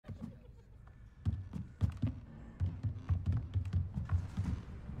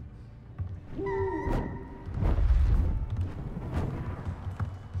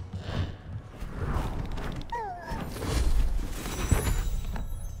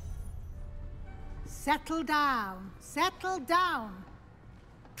settle down. Settle down.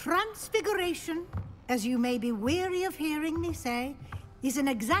 Transfiguration, as you may be weary of hearing me say, is an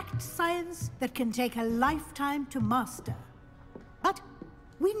exact science that can take a lifetime to master. But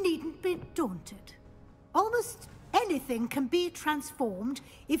we needn't be daunted. Almost anything can be transformed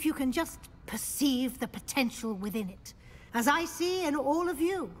if you can just perceive the potential within it. As I see in all of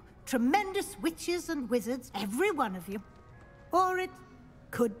you, tremendous witches and wizards, every one of you. Or it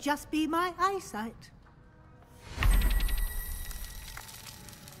could just be my eyesight.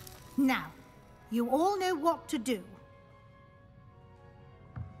 Now, you all know what to do.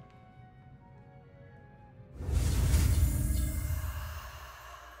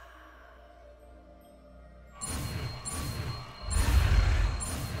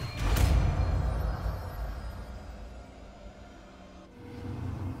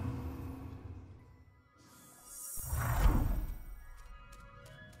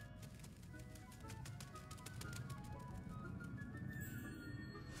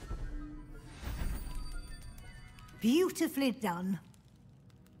 Beautifully done.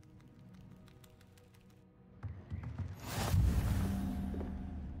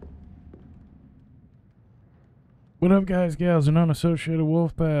 What up, guys, gals, and unassociated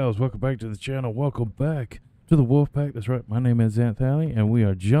wolf pals? Welcome back to the channel. Welcome back to the WolfPac. That's right, my name is Anthony, and we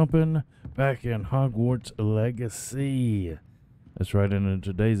are jumping back in Hogwarts Legacy. That's right, and in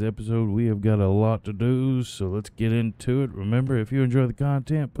today's episode, we have got a lot to do, so let's get into it. Remember, if you enjoy the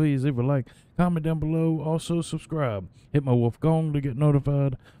content, please leave a like, comment down below, also subscribe. Hit my wolf gong to get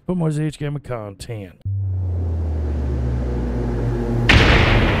notified for more ZHGaming content.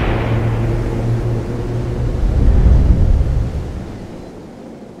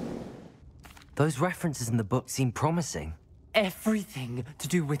 Those references in the book seem promising. Everything to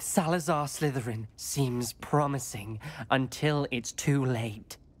do with Salazar Slytherin seems promising until it's too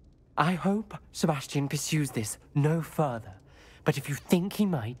late. I hope Sebastian pursues this no further, but if you think he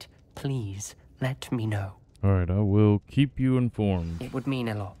might, please let me know. Alright, I will keep you informed. It would mean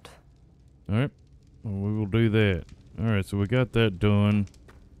a lot. Alright, well, we will do that. Alright, so we got that done.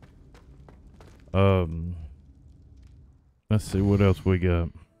 Let's see what else we got.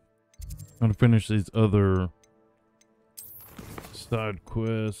 I'm gonna finish these other side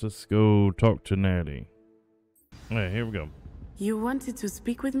quests. Let's go talk to Natty. Alright, here we go. You wanted to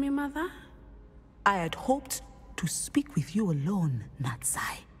speak with me, Mother? I had hoped to speak with you alone,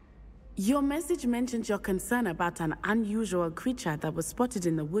 Natsai. Your message mentioned your concern about an unusual creature that was spotted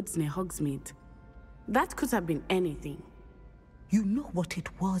in the woods near Hogsmeade. That could have been anything. You know what it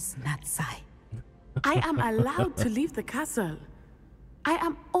was, Natsai. I am allowed to leave the castle. I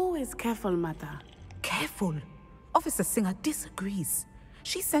am always careful, Mother. Careful? Officer Singer disagrees.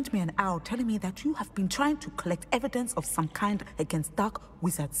 She sent me an owl telling me that you have been trying to collect evidence of some kind against dark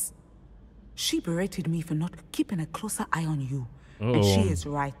wizards. She berated me for not keeping a closer eye on you. And she is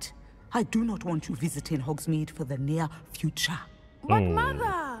right. I do not want you visiting Hogsmeade for the near future. But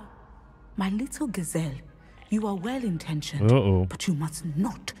Mother! My little gazelle, you are well-intentioned, but you must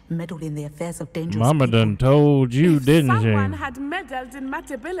not meddle in the affairs of dangerous Mama people. done told you, didn't she? If someone had meddled in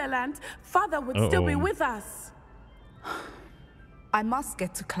Matabeleland, Father would still be with us. I must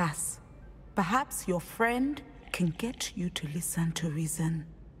get to class. Perhaps your friend can get you to listen to reason.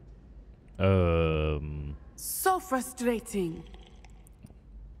 So frustrating.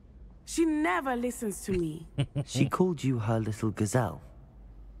 She never listens to me. She called you her little gazelle.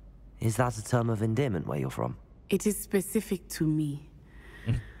 Is that a term of endearment where you're from? It is specific to me.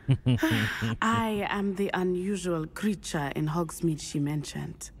 I am the unusual creature in Hogsmeade she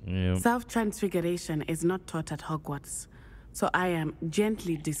mentioned. Yep. Self-transfiguration is not taught at Hogwarts, so I am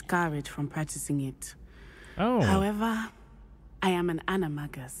gently discouraged from practicing it. However, I am an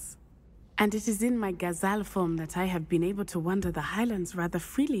animagus, and it is in my gazelle form that I have been able to wander the Highlands rather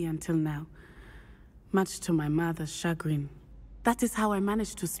freely until now, much to my mother's chagrin. That is how I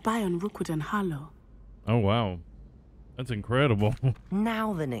managed to spy on Rookwood and Harlow. Oh, wow. That's incredible.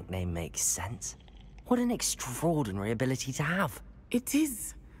 Now the nickname makes sense. What an extraordinary ability to have. It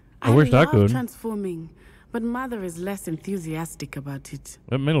is. I wish I love could. transforming, but Mother is less enthusiastic about it.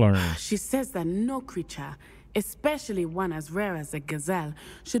 Let me learn. She says that no creature, especially one as rare as a gazelle,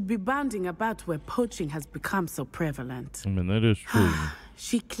 should be bounding about where poaching has become so prevalent. I mean, that is true.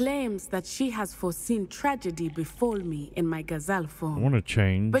 She claims that she has foreseen tragedy befall me in my gazelle form. I want to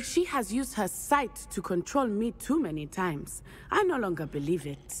change. But she has used her sight to control me too many times. I no longer believe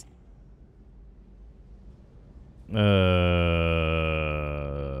it.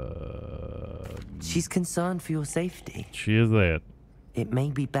 She's concerned for your safety. She is that. It may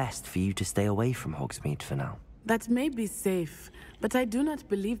be best for you to stay away from Hogsmeade for now. That may be safe, but I do not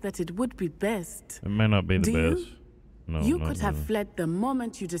believe that it would be best. It may not be the Do best. you? No, You not could have really. fled the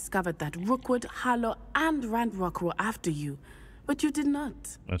moment you discovered that Rookwood, Harlow, and Ranrock were after you, but you did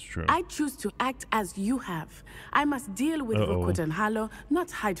not. That's true. I choose to act as you have. I must deal with Rookwood and Harlow, not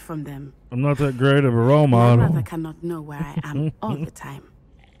hide from them. I'm not that great of a role My model. mother cannot know where I am all the time.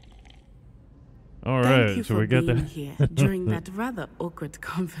 All Thank right, you so for we got being that. here during that rather awkward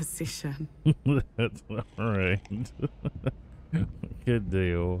conversation. That's all right. Good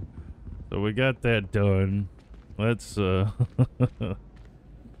deal. So we got that done. Let's we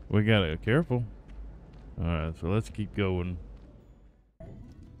gotta careful. All right, so let's keep going.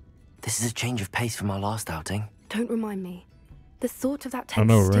 This is a change of pace from our last outing. Don't remind me. The thought of that I text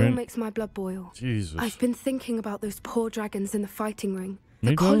know, still right? makes my blood boil. Jesus. I've been thinking about those poor dragons in the fighting ring. Me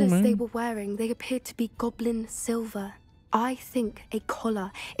The too, collars man. they were wearing, they appeared to be goblin silver. I think a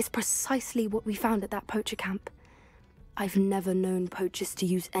collar is precisely what we found at that poacher camp. I've never known poachers to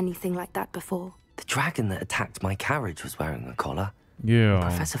use anything like that before. The dragon that attacked my carriage was wearing a collar. Yeah.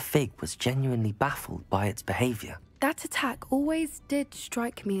 Professor Fig was genuinely baffled by its behavior. That attack always did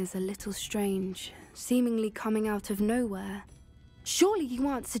strike me as a little strange, seemingly coming out of nowhere. Surely you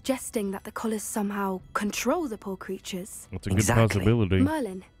aren't suggesting that the collars somehow control the poor creatures? That's a good Exactly. possibility.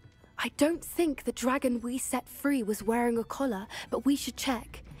 Merlin, I don't think the dragon we set free was wearing a collar, but we should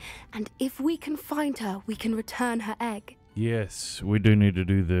check. And if we can find her, we can return her egg. Yes, we do need to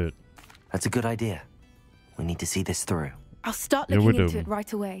do that. That's a good idea. We need to see this through. I'll start Yeah, we looking do. into it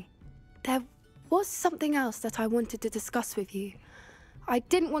right away. There was something else that I wanted to discuss with you. I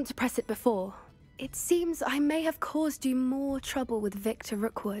didn't want to press it before. It seems I may have caused you more trouble with Victor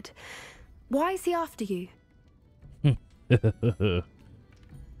Rookwood. Why is he after you?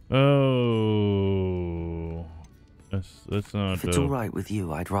 Oh, that's not. If it's all right with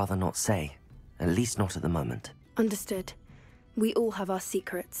you, I'd rather not say. At least not at the moment. Understood. We all have our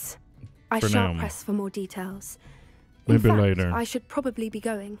secrets. I For shan't now. press for more details. Maybe In fact, later. I should probably be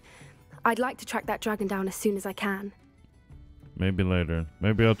going. I'd like to track that dragon down as soon as I can. Maybe later.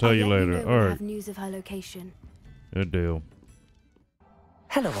 Maybe I'll tell you let later. know when All I right, have news of her location. good deal.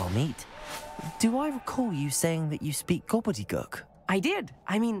 Hello, Almeet. Do I recall you saying that you speak Gobbledegook? I did.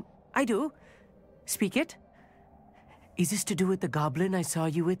 I mean, I do. Speak it. Is this to do with the goblin I saw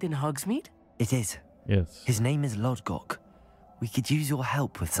you with in Hogsmeade? It is. Yes. His name is Lodgok. We could use your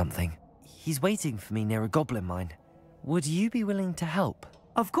help with something. He's waiting for me near a goblin mine. Would you be willing to help?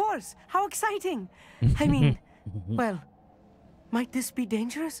 Of course. How exciting. I mean, well, might this be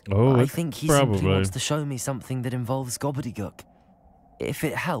dangerous? Oh, I it's think he probably. simply wants to show me something that involves Gobbledegook. If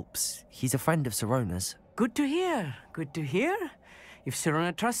it helps, he's a friend of Sirona's. Good to hear. Good to hear. If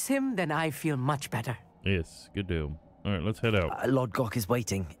Sirona trusts him, then I feel much better. Yes, good deal. All right, let's head out. Lodgok is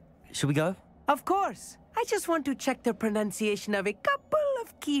waiting. Should we go? Of course. I just want to check the pronunciation of a couple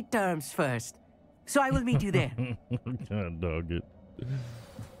of key terms first. So I will meet you there. God dog it.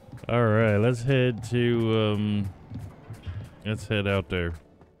 All right, let's head to let's head out there.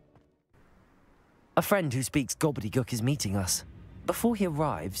 A friend who speaks Gobbledegook is meeting us. Before he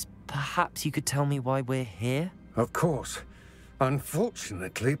arrives, perhaps you could tell me why we're here? Of course.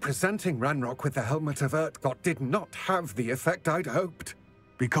 Unfortunately, presenting Ranrock with the Helmet of Urtkot did not have the effect I'd hoped.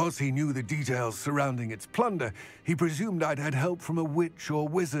 Because he knew the details surrounding its plunder, he presumed I'd had help from a witch or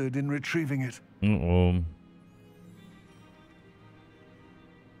wizard in retrieving it. Uh-oh.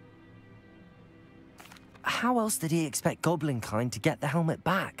 How else did he expect Goblinkind to get the helmet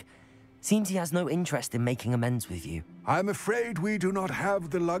back? Seems he has no interest in making amends with you. I'm afraid we do not have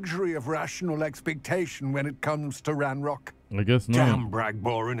the luxury of rational expectation when it comes to Ranrock. I guess not. Damn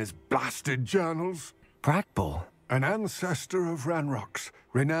Bragbor and his blasted journals. Bragbor? An ancestor of Ranrock's,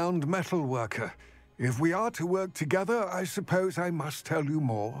 renowned metal worker. If we are to work together, I suppose I must tell you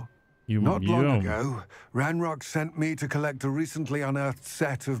more. Not long ago, Ranrock sent me to collect a recently unearthed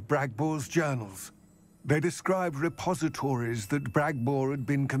set of Bragbor's journals. They described repositories that Bragbor had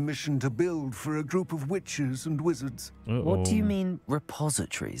been commissioned to build for a group of witches and wizards. What do you mean,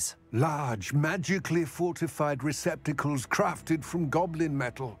 repositories? Large, magically fortified receptacles crafted from goblin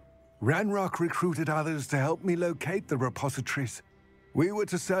metal. Ranrock recruited others to help me locate the repositories. We were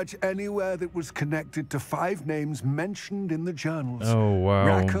to search anywhere that was connected to 5 names mentioned in the journals. Oh, wow.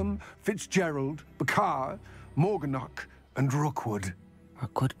 Rackham, Fitzgerald, Bakar, Morganach, and Rookwood.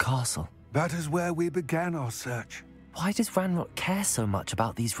 Rookwood Castle. That is where we began our search. Why does Ranrock care so much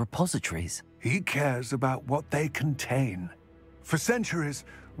about these repositories? He cares about what they contain. For centuries,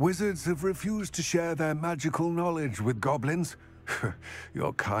 wizards have refused to share their magical knowledge with goblins.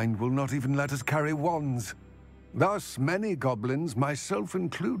 Your kind will not even let us carry wands. Thus, many goblins, myself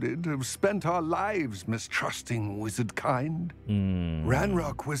included, have spent our lives mistrusting wizard kind.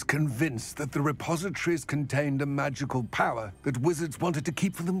 Ranrock was convinced that the repositories contained a magical power that wizards wanted to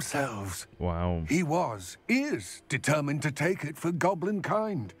keep for themselves. Wow. He is determined to take it for goblin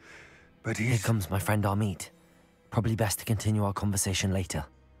kind. But Here comes my friend Amit. Probably best to continue our conversation later.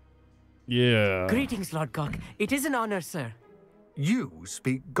 Yeah. Greetings, Lord Cock. It is an honor, sir. You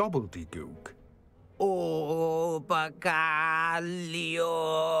speak Gobbledegook. Oh, Bacalio.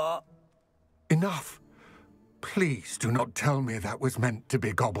 Enough. Please do not tell me that was meant to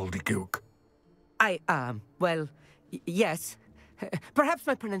be Gobbledegook. Well, yes. Perhaps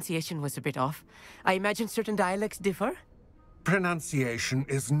my pronunciation was a bit off. I imagine certain dialects differ. Pronunciation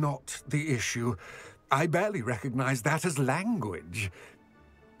is not the issue. I barely recognize that as language.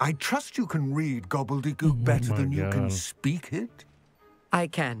 I trust you can read Gobbledegook better than you can speak it. I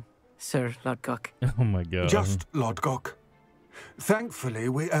can, Sir Lodgok. Oh my god. Just Lodgok. Thankfully,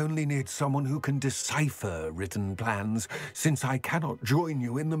 we only need someone who can decipher written plans, since I cannot join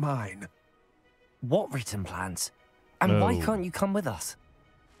you in the mine. What written plans? And why can't you come with us?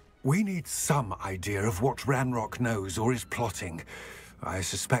 We need some idea of what Ranrock knows or is plotting. I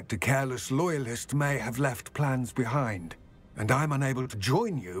suspect a careless loyalist may have left plans behind. And I'm unable to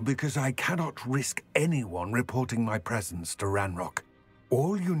join you because I cannot risk anyone reporting my presence to Ranrock.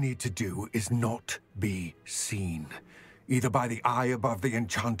 All you need to do is not be seen, either by the eye above the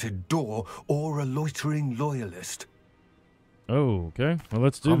enchanted door or a loitering loyalist. Oh, okay. Well,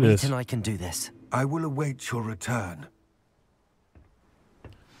 let's do this. And I can do this. I will await your return.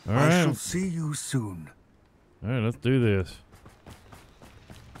 All right. I shall see you soon. All right, let's do this.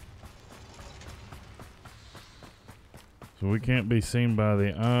 So we can't be seen by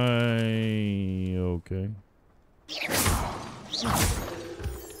the eye. Okay.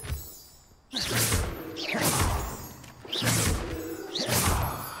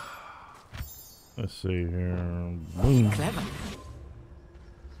 Let's see here. Boom. Clever.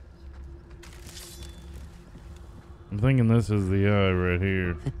 I'm thinking this is the eye right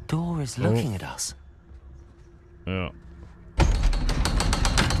here. The door is looking at us. Yeah.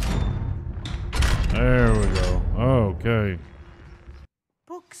 There we go. Okay.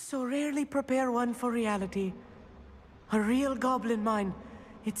 Books so rarely prepare one for reality. A real goblin mine.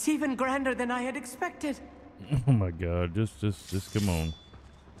 It's even grander than I had expected. Oh my god, just come on.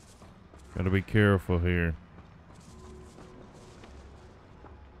 Gotta be careful here.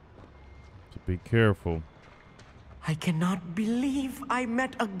 Be careful. I cannot believe I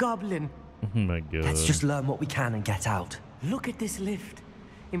met a goblin. Oh my god. Let's just learn what we can and get out. Look at this lift.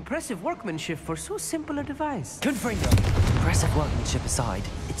 Impressive workmanship for so simple a device. Confringo. Impressive workmanship aside,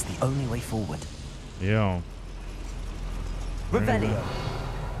 it's the only way forward. Yeah. Revelio.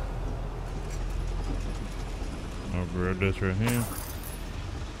 I'll grab this right here.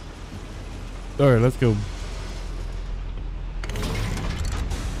 Alright, let's go.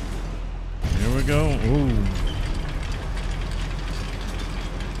 Here we go. Ooh.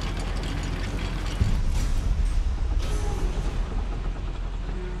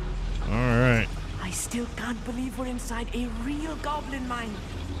 Alright. I still can't believe we're inside a real goblin mine.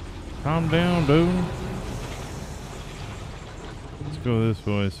 Calm down, dude. Let's go this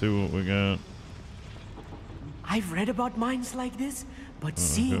way, see what we got. I've read about mines like this, but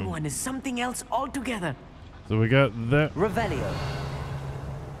seeing one is something else altogether. So we got that. Revelio.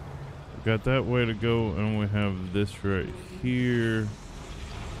 We got that way to go, and we have this right here.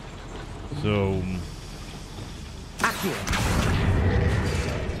 So. Accio.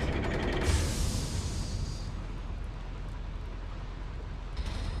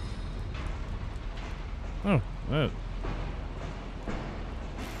 Oh,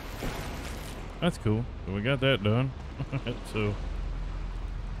 that's cool. So we got that done. So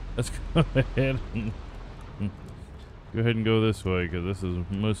let's go ahead and go this way, because this is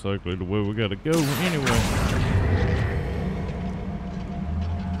most likely the way we got to go anyway.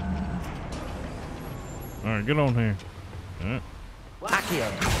 All right, get on here. All right. Accio.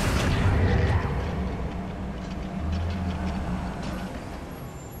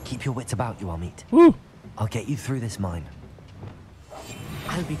 Keep your wits about you, Amit. Woo! I'll get you through this mine.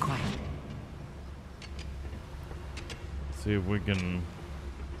 I'll be quiet. See if we can.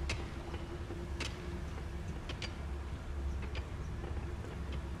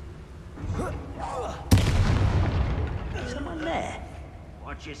 Someone there?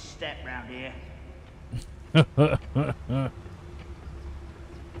 Watch your step round here.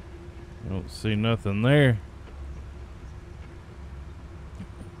 Don't see nothing there.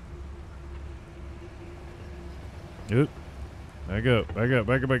 Oop. Back up.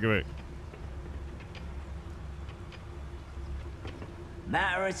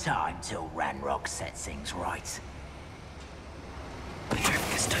 Matter of time till Ranrock sets things right.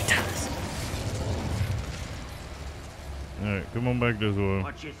 Alright, come on back this way.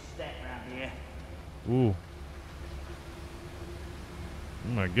 Watch your step round here. Ooh.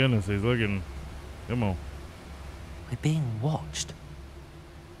 Oh my goodness, he's looking. Come on. We're being watched.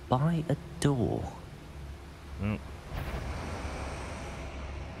 By a door. Yep.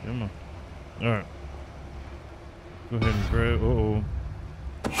 Come on. Alright. Go ahead and grab. Uh-oh.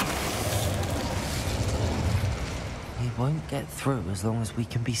 We won't get through as long as we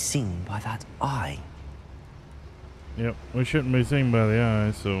can be seen by that eye. Yep, we shouldn't be seen by the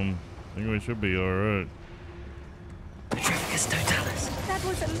eye, so I think we should be alright. Petrificus Totalis. That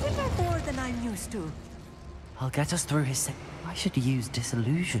was a little more than I'm used to. I'll get us through his I should use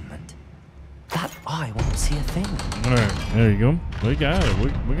disillusionment. That eye won't see a thing. Alright, there you go. We got it.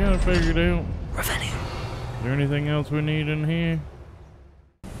 We got it figured out. Revenue. Is there anything else we need in here?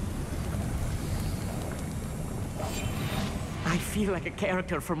 I feel like a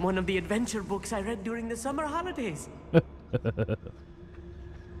character from one of the adventure books I read during the summer holidays.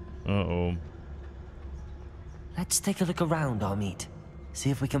 Uh-oh. Let's take a look around our meet. See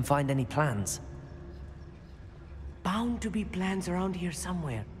if we can find any plans. Bound to be plans around here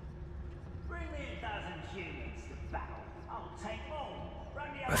somewhere. Bring me 1,000 humans to battle. I'll take more. Run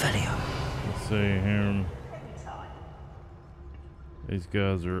the Revelio. Let's see here. These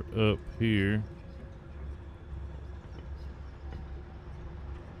guys are up here.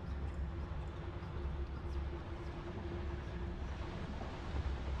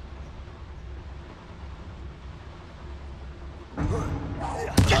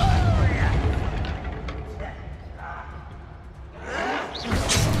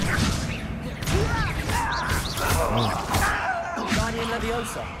 Guardian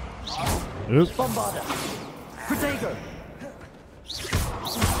Leviosa. Oops. Bombarda. Protego.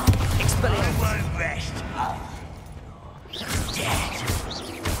 Expelliarmus. I won't rest. Dead.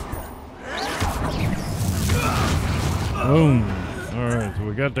 Boom. Alright, so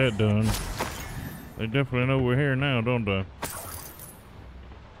we got that done. They definitely know we're here now, don't they?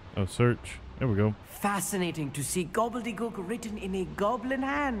 Oh, search. There we go. Fascinating to see Gobbledegook written in a goblin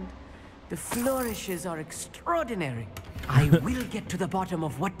hand. The flourishes are extraordinary. I will get to the bottom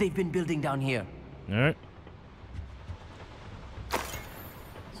of what they've been building down here. Alright.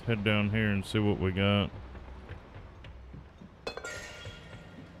 Let's head down here and see what we got.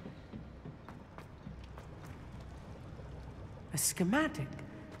 A schematic.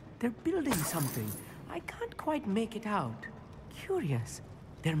 They're building something. I can't quite make it out. Curious.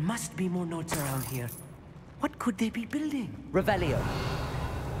 There must be more notes around here. What could they be building? Revelio.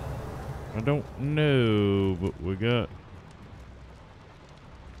 I don't know, but we got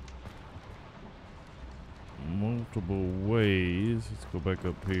multiple ways. Let's go back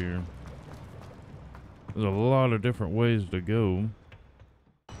up here. There's a lot of different ways to go.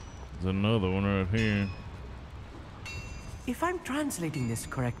 There's another one right here. If I'm translating this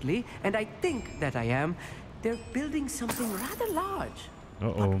correctly, and I think that I am, they're building something rather large.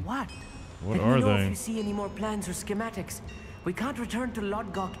 Uh-oh. But what? What Let are me know they? If you see any more plans or schematics. We can't return to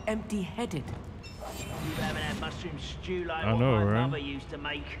Lodgok empty-headed. You haven't had mushroom stew like I what know, my right? mother used to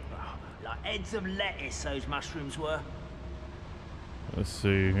make. Like heads of lettuce, those mushrooms were. Let's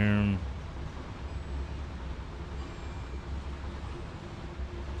see here.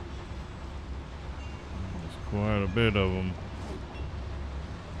 There's quite a bit of them.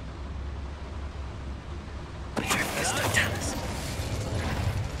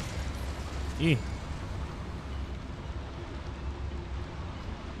 Yeah.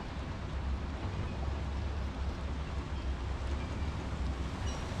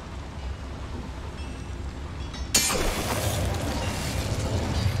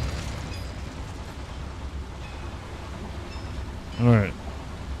 All right,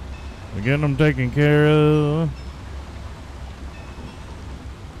 we're getting them taken care of.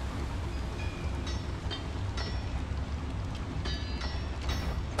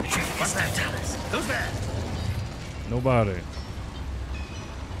 Who's there? Nobody.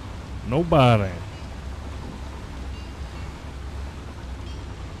 Nobody.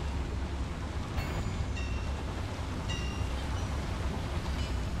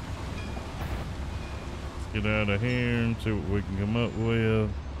 Let's get out of here and see what we can come up with.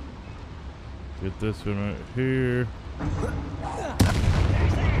 Get this one right here.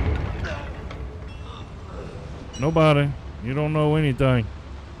 Nobody. You don't know anything.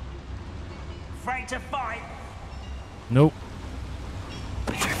 Afraid to fight? Nope.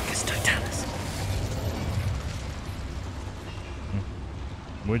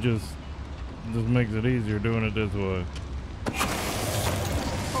 We just makes it easier doing it this way.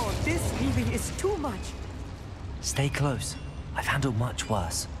 This really is too much. Stay close. I've handled much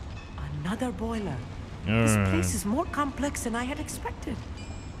worse. Another boiler. This place is more complex than I had expected.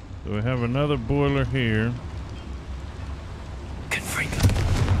 So we have another boiler here.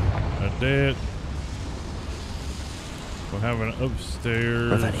 A dead. We'll have an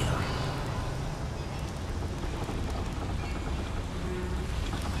upstairs. I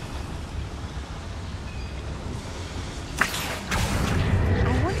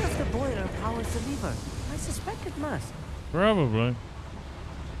wonder if the boiler powers the lever. I suspect it must. Probably.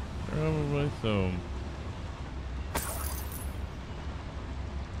 Probably so.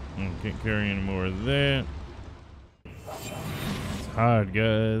 Can't carry any more of that. It's hard,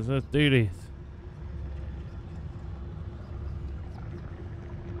 guys. Let's do this.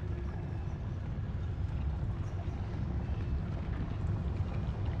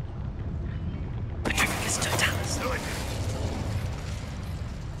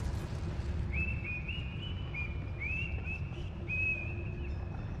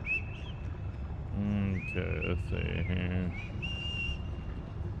 Okay, let's see here.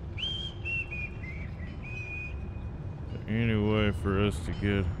 Any way for us to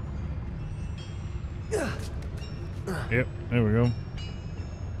get... Yep, there we go.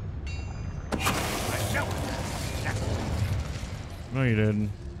 No, you didn't.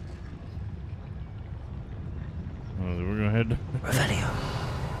 Oh, we're gonna head to...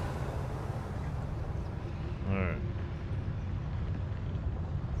 Alright.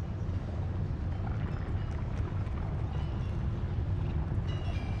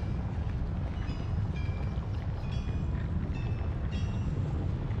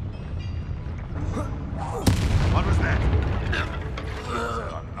 What was that?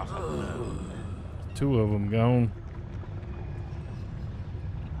 Two of them gone.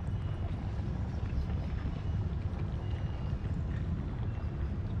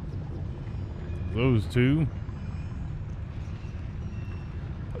 Those two.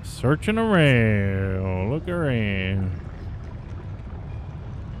 Searching around. Look around.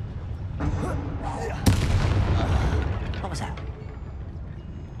 What was that?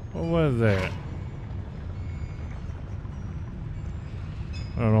 What was that?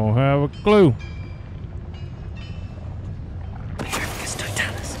 I don't have a clue.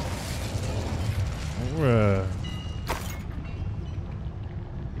 Alright.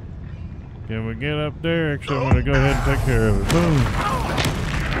 Can we get up there? Actually, I'm gonna go ahead and take care of it. Boom!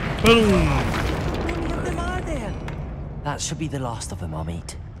 Boom! How many of them are there? That should be the last of them, I'll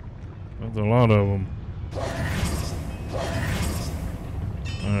meet. That's a lot of them.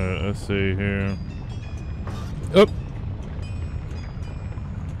 Alright, let's see here. Up!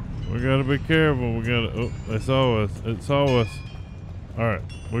 We gotta be careful. We gotta. Oh, they saw us. It saw us. Alright,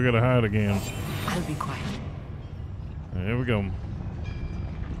 we gotta hide again. I'll be quiet. Here we go.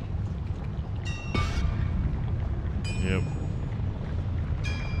 Yep.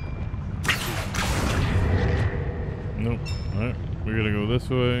 Nope. Alright, we gotta go this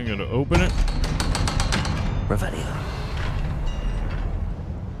way. Gotta open it. Revelio.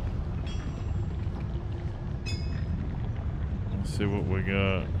 Let's see what we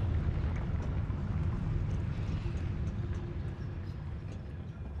got.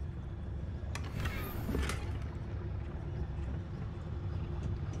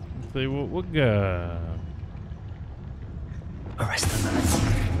 Let's see what we got. Arrest the man.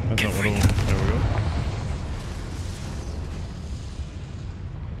 That's not what I want. There we go.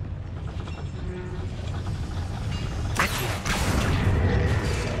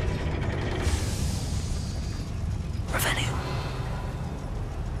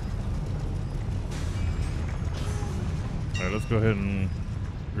 Alright, let's go ahead and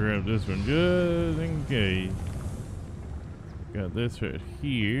grab this one just in case. Got this right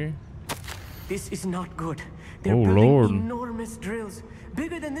here. This is not good. They're Oh, building Lord. enormous drills,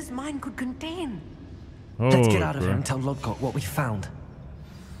 bigger than this mine could contain. Let's get out of here and tell Lodgok what we found.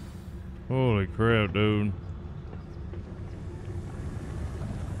 Holy crap, dude.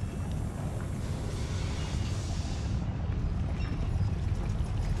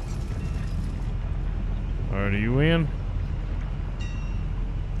 Alright, are you in?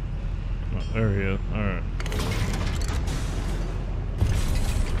 Oh, there he is. Alright.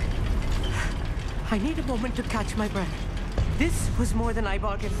 I need a moment to catch my breath. This was more than I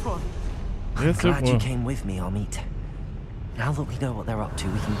bargained for. I'm glad you came with me, Amit. Now that we know what they're up to,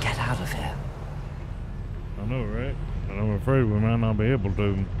 we can get out of here. I know, right? But I'm afraid we might not be able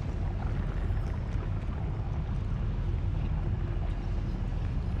to.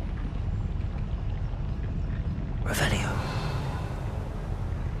 Revelio.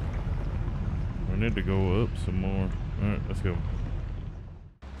 We need to go up some more. Alright, let's go.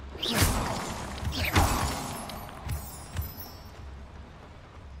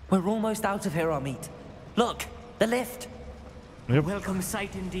 We're almost out of here, Amit. Look, the lift. Yep. Welcome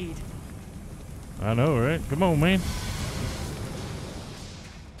sight indeed. I know, right? Come on, man.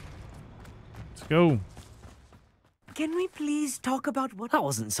 Let's go. Can we please talk about what... That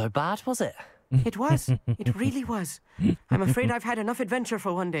wasn't so bad, was it? It was. It really was. I'm afraid I've had enough adventure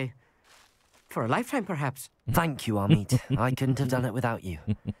for one day. For a lifetime, perhaps. Thank you, Amit. I couldn't have done it without you.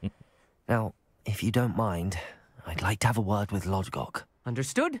 Now, if you don't mind, I'd like to have a word with Lodgok.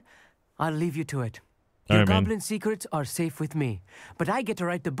 Understood? I'll leave you to it. All Your right, man. goblin secrets are safe with me, but I get to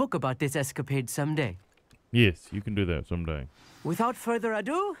write the book about this escapade someday. Yes, you can do that someday. Without further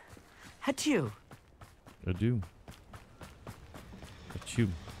ado, adieu. Adieu. Achoo.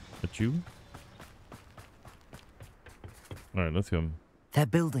 Achoo? Alright, let's go. They're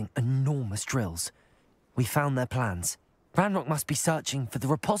building enormous drills. We found their plans. Ranrock must be searching for the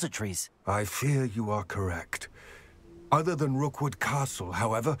repositories. I fear you are correct. Other than Rookwood Castle,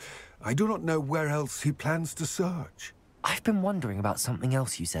 however, I do not know where else he plans to search. I've been wondering about something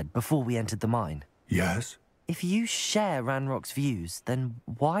else you said before we entered the mine. Yes? If you share Ranrock's views, then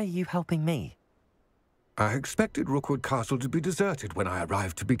why are you helping me? I expected Rookwood Castle to be deserted when I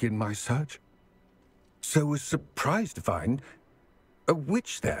arrived to begin my search. So was surprised to find a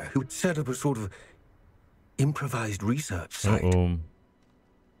witch there who had set up a sort of improvised research site.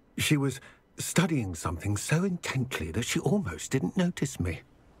 She was studying something so intently that she almost didn't notice me.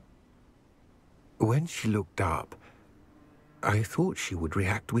 When she looked up, I thought she would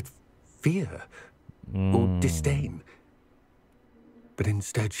react with fear or disdain. But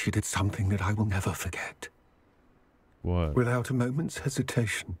instead she did something that I will never forget. What? Without a moment's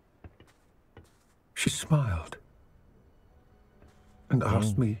hesitation, she smiled and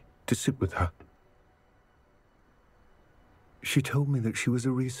asked me to sit with her. She told me that she was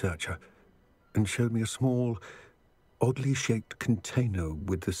a researcher and showed me a small, oddly shaped container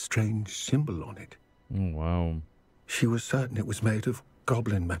with a strange symbol on it. Oh, wow. She was certain it was made of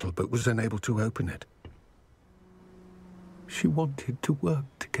goblin metal, but was unable to open it. She wanted to work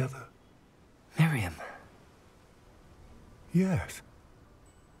together. Miriam. Yes.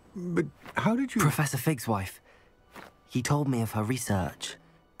 But how did you... Professor Fig's wife. He told me of her research,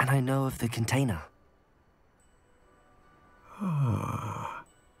 and I know of the container. Ah.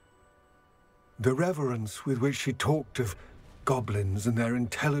 The reverence with which she talked of goblins and their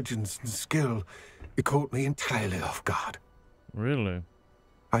intelligence and skill, it caught me entirely off guard. Really?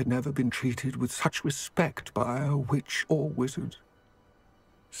 I'd never been treated with such respect by a witch or wizard.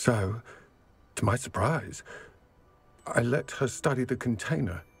 So, to my surprise, I let her study the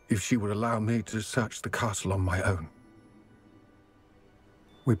container if she would allow me to search the castle on my own.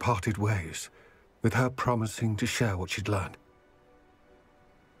 We parted ways, with her promising to share what she'd learned.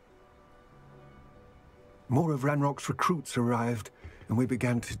 More of Ranrock's recruits arrived, and we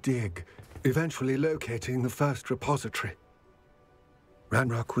began to dig, eventually locating the first repository.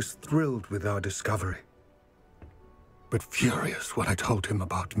 Ranrock was thrilled with our discovery, but furious when I told him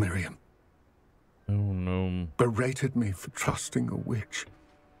about Miriam. Oh, no. Berated me for trusting a witch,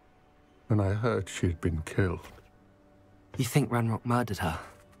 and I heard she'd been killed. You think Ranrock murdered her?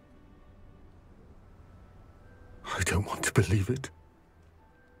 I don't want to believe it,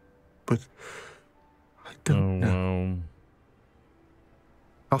 but I don't know.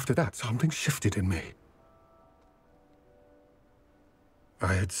 After that, something shifted in me.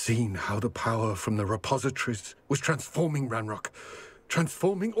 I had seen how the power from the repositories was transforming Ranrock,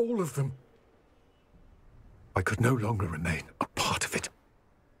 transforming all of them. I could no longer remain a part of it.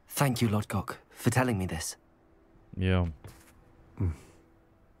 Thank you, Lodgok, for telling me this. Yeah.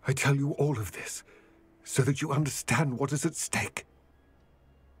 I tell you all of this so that you understand what is at stake.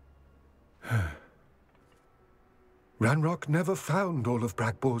 Ranrock never found all of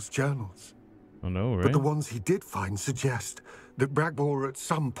Bragbor's journals. I know, right? But the ones he did find suggest that Bragbor at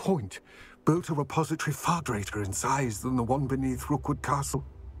some point built a repository far greater in size than the one beneath Rookwood Castle.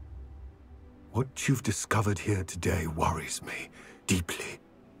 What you've discovered here today worries me deeply.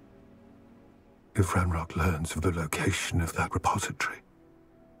 If Ranrock learns of the location of that repository,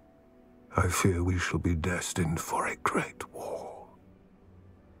 I fear we shall be destined for a great war.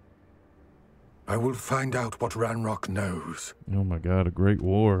 I will find out what Ranrock knows. Oh my god, a great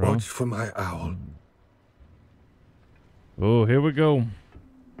war, huh? Watch for my owl. Oh, here we go.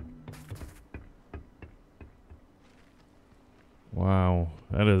 Wow,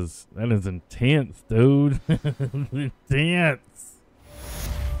 that is intense, dude. Intense.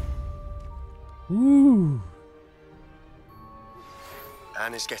 Woo.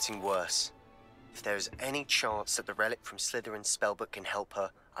 Anne is getting worse. If there is any chance that the relic from Slytherin's spellbook can help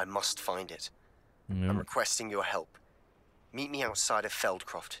her, I must find it. I'm requesting your help. Meet me outside of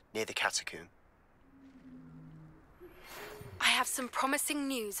Feldcroft, near the Catacomb. I have some promising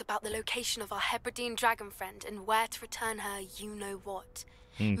news about the location of our Hebridean dragon friend and where to return her you-know-what.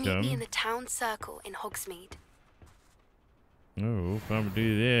 Okay. Meet me in the town circle in Hogsmeade. Oh, if I'm gonna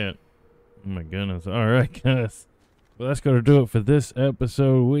do that. Oh my goodness. Alright, guys. Well, that's gonna do it for this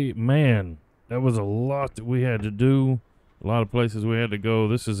episode. Man, that was a lot that we had to do. A lot of places we had to go.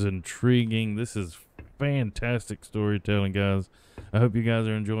 This is intriguing. This is fantastic storytelling, guys. I hope you guys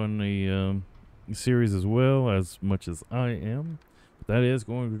are enjoying the series as well as much as I am. But that is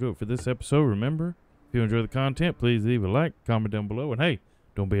going to do it for this episode. Remember, if you enjoy the content, please leave a like, comment down below, and hey,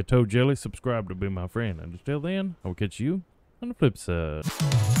 don't be a toad jelly. Subscribe to be my friend. And until then, I will catch you on the flip side.